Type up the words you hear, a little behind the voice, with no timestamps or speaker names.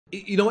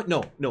You know what?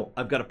 No,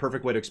 I've got a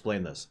perfect way to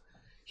explain this.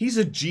 He's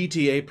a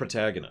GTA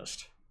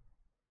protagonist.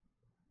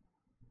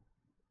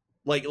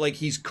 Like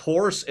he's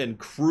coarse and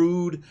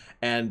crude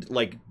and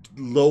like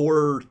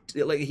lower,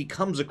 like he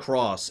comes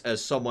across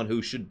as someone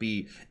who should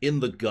be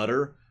in the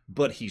gutter,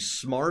 but he's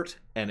smart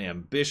and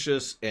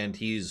ambitious and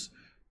he's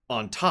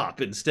on top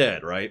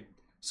instead, right?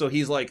 So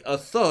he's like a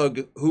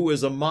thug who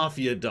is a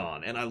mafia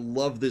don, and I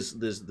love this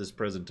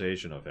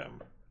presentation of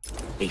him.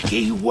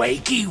 Wakey,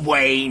 wakey,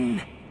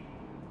 Wayne.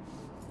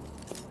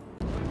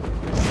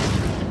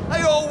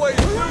 I always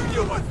knew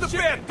you. What's the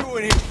bat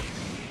doing here?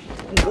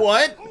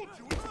 What?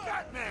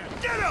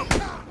 Get him!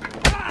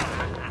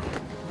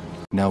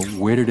 Now,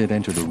 where did it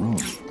enter the room?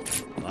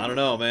 I don't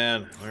know,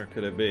 man. Where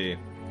could it be?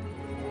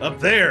 Up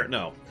there!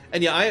 No.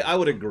 And yeah, I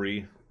would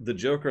agree. The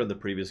Joker in the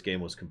previous game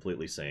was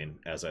completely sane,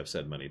 as I've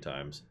said many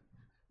times.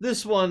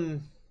 This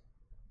one...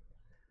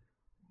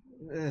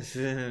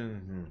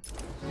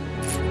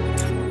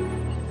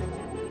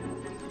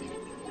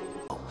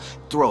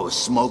 Throw a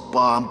smoke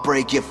bomb,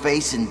 break your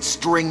face, and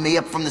string me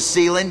up from the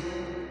ceiling?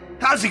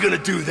 How's he gonna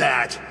do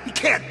that? He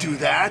can't do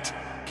that,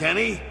 can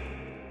he?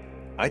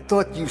 I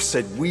thought you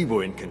said we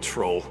were in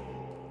control.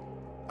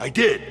 I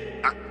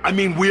did. I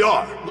mean, we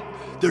are. Look,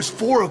 there's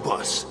 4 of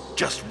us,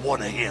 just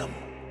 1 of him.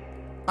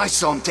 I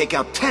saw him take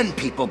out 10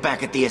 people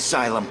back at the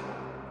asylum.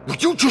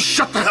 Would you just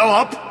shut the hell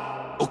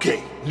up?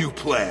 Okay, new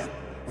plan.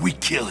 We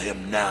kill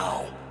him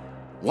now.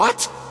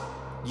 What?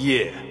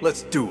 Yeah,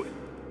 let's do it.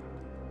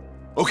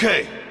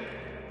 Okay.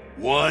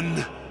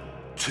 1,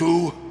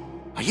 2...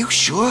 Are you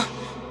sure?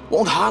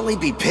 Won't Harley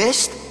be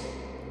pissed?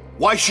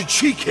 Why should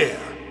she care?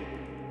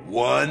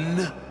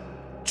 1,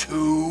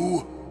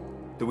 2...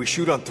 Do we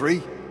shoot on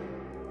 3?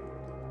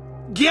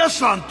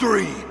 Yes, on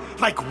 3!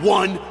 Like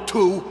 1,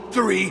 2,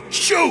 3,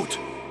 shoot!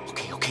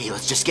 Okay,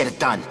 let's just get it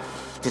done.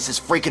 This is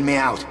freaking me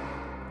out.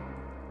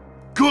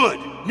 Good!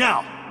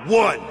 Now,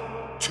 1,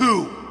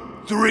 2,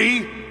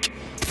 3...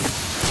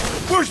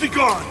 Where's he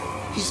gone?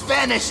 He's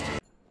vanished!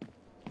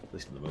 At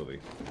least in the movie.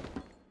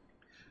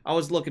 I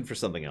was looking for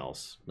something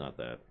else. Not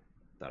that.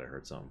 Thought I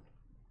heard something.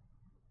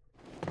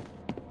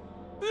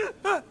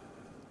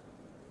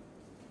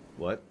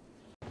 What?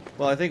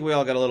 Well, I think we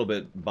all got a little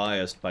bit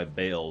biased by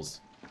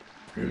Bales.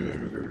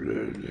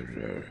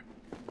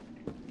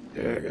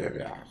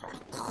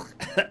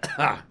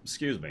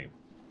 Excuse me.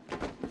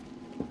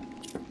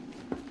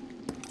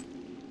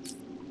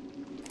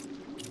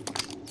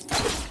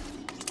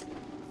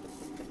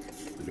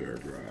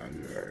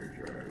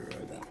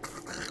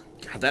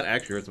 God, that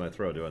actually hurts my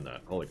throat doing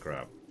that. Holy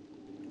crap.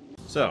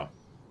 So,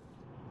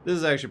 this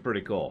is actually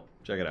pretty cool.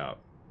 Check it out.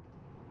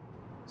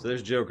 So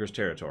there's Joker's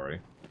territory.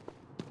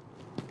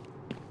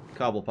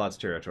 Cobblepot's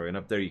territory, and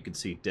up there you can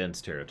see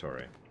Dent's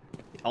territory.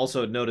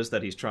 Also, notice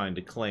that he's trying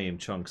to claim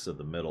chunks of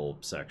the middle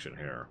section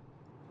here.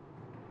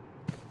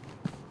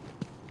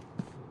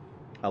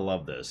 I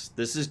love this.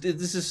 This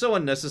is so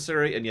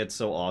unnecessary and yet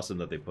so awesome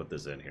that they put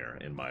this in here,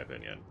 in my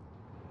opinion.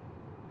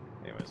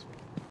 Anyways.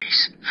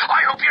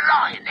 I hope you're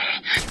lying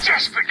there,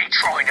 desperately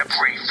trying to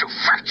breathe through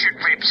fractured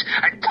ribs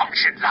and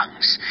punctured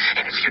lungs.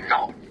 And if you're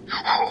not,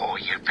 oh,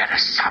 you'd better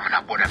summon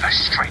up whatever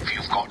strength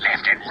you've got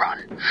left and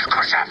run.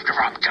 Cause after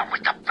I'm done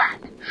with the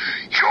bat,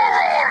 you're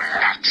all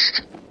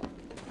next.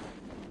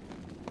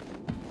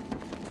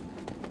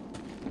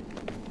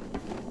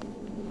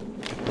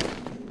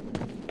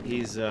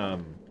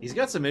 He's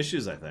got some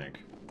issues, I think.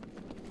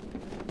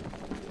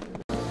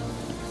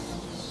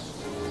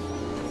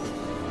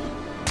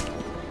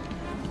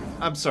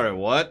 I'm sorry,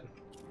 what?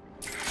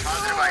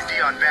 Positive ID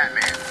on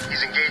Batman.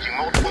 He's engaging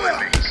multiple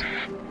inmates.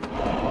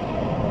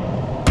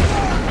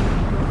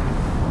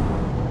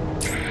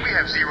 We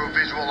have 0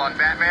 visual on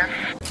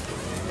Batman.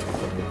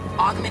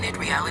 Augmented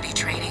reality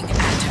training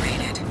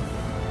activated.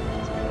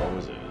 It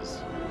always is.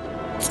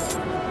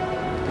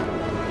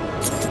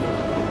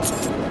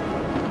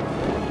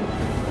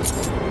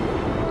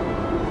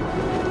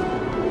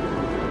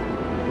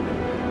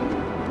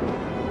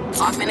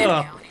 Augmented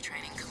reality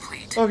training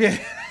complete. Okay.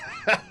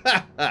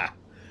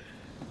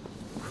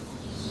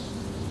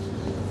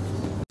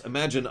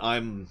 Imagine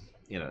I'm,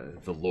 you know,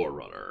 the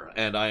Lorerunner,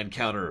 and I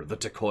encounter the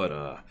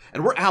Takoida,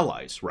 and we're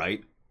allies,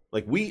 right?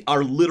 Like, we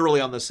are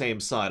literally on the same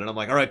side, and I'm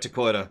like, all right,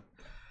 Takoida,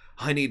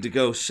 I need to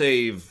go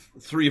save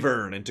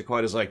Threevern, and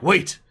Takoida's like,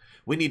 wait,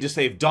 we need to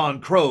save Don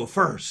Crow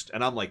first,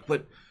 and I'm like,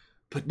 but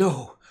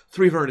no,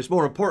 Threevern is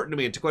more important to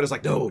me, and Takoida's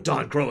like, no,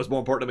 Don Crow is more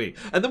important to me,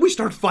 and then we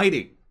start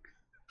fighting.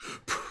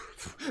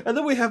 And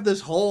then we have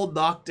this whole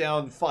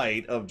knockdown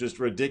fight of just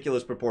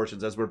ridiculous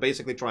proportions as we're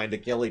basically trying to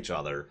kill each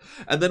other.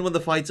 And then when the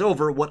fight's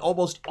over, what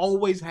almost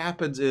always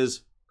happens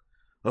is,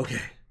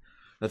 okay,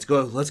 let's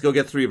go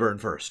get Threevern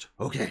first.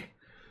 Okay,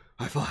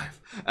 high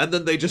five. And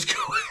then they just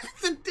go,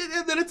 and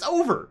then it's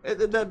over. And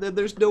then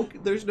there's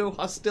no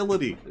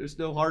hostility. There's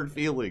no hard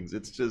feelings.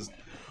 It's just,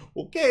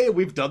 okay,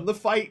 we've done the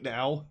fight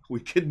now.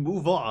 We can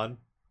move on.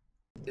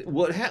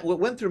 What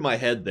went through my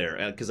head there,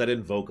 because I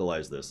didn't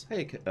vocalize this.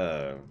 Hey,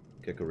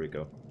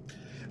 Kikoriko.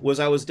 was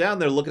I was down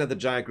there looking at the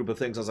giant group of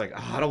things. I was like,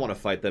 oh, I don't want to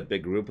fight that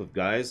big group of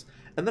guys.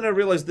 And then I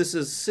realized this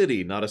is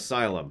city, not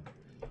asylum.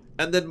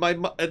 And then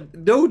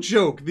no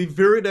joke, the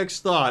very next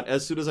thought,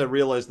 as soon as I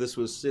realized this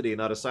was city,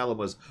 not asylum,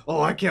 was,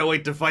 oh, I can't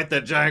wait to fight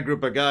that giant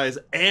group of guys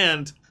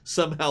and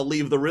somehow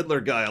leave the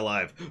Riddler guy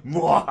alive.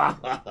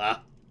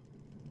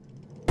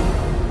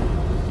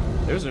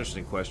 There's an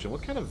interesting question.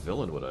 What kind of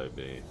villain would I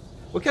be?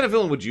 What kind of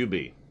villain would you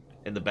be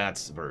in the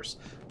Bats-verse?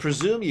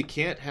 Presume you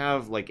can't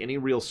have, like, any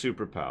real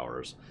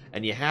superpowers,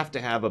 and you have to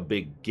have a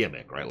big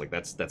gimmick, right? Like,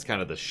 that's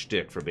kind of the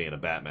shtick for being a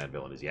Batman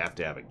villain, is you have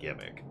to have a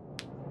gimmick.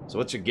 So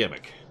what's your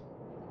gimmick?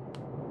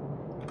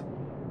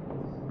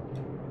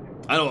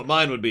 I know what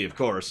mine would be, of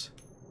course.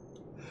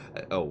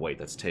 Oh, wait,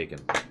 that's taken.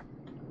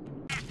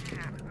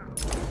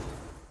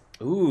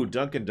 Ooh,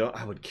 Dunkin' Donuts.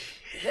 I would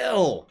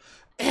kill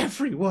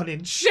everyone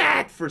in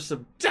chat for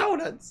some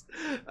donuts.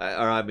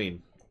 I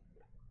mean,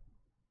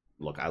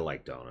 look, I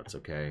like donuts,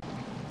 okay?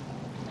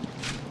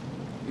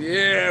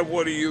 Yeah,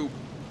 what are you?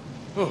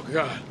 Oh,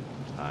 God.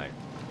 Hi.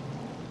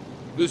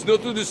 There's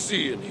nothing to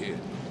see in here.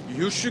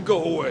 You should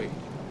go away.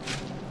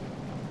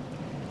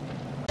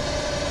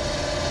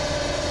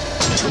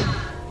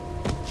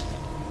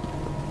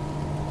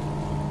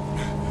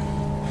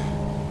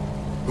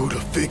 Who'd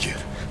have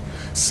figured?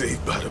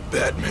 Saved by the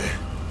Batman.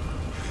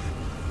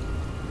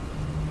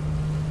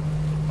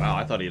 Wow,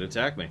 I thought he'd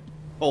attack me.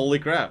 Holy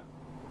crap.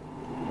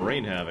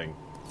 Brain having.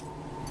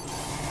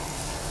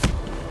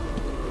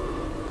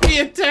 He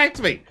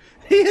attacked me!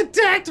 He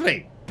attacked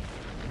me!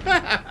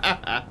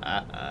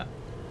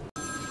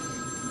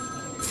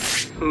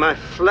 My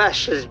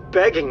flesh is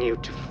begging you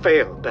to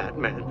fail,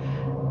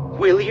 Batman.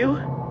 Will you?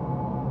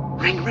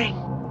 Ring, ring.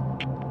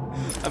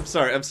 I'm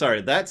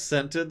sorry. That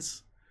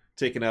sentence,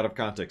 taken out of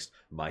context.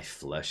 My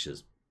flesh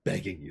is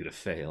begging you to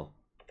fail.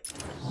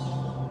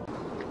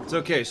 It's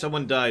okay,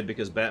 someone died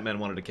because Batman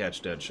wanted to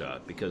catch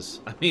Deadshot.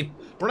 Because, I mean,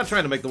 we're not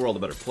trying to make the world a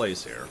better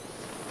place here.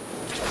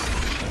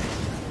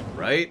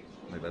 Right?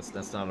 Like,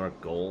 that's not our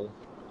goal.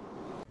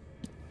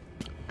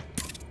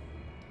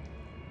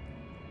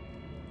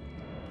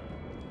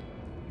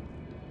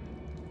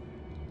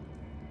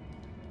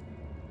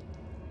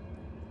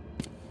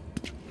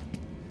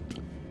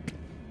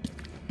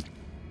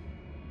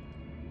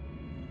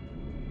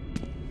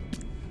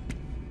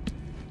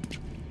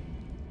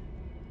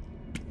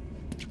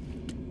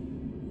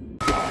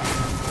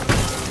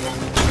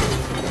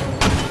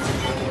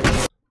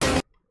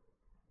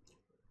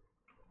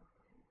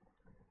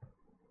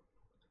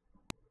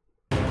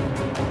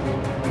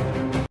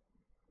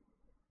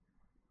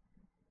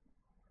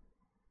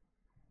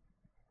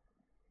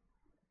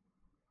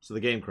 So the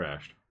game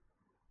crashed.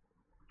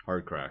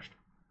 Hard crashed.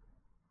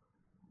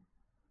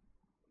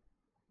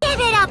 Give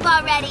it up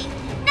already!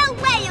 No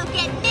way you'll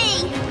get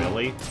me!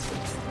 Really?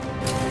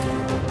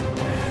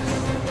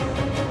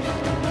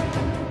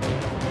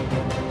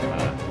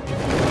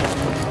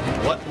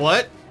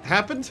 What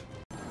happened?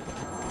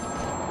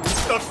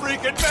 The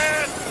freaking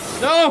man!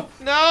 No!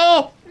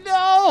 No!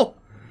 No!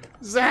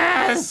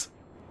 Zaz!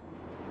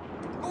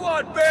 Go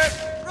on,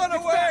 Bat! Run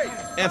away!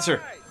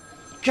 Answer.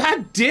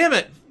 God damn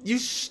it!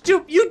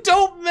 You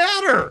don't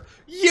matter!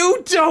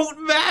 You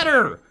don't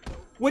matter!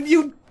 When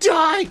you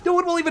die, no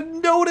one will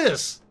even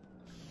notice!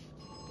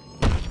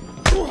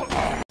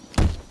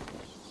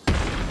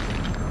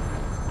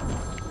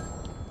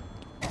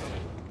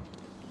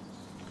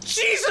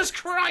 Jesus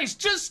Christ,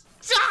 just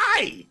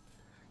die!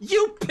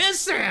 You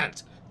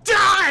pissant!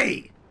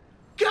 Die!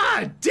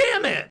 God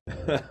damn it!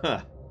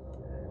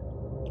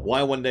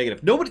 Why one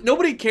negative?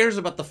 Nobody cares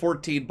about the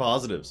 14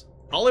 positives.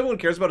 All everyone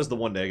cares about is the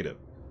one negative.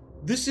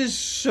 This is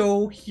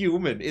so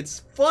human. It's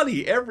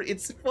funny.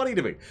 It's funny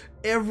to me.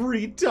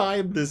 Every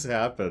time this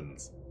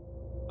happens.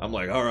 I'm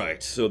like,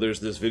 alright, so there's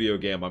this video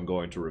game I'm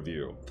going to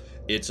review.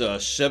 It's a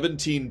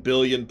 17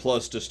 billion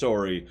plus to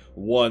story,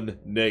 one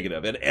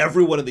negative. And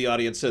everyone in the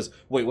audience says,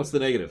 wait, what's the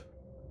negative?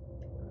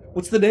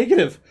 What's the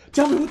negative?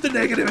 Tell me what the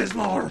negative is,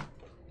 Lore.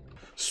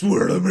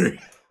 Swear to me.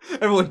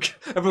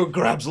 Everyone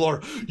grabs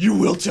Lore. You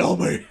will tell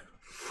me.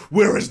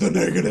 Where is the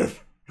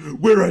negative?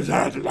 Where is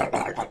that?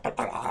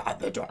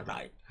 The Dark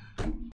Knight.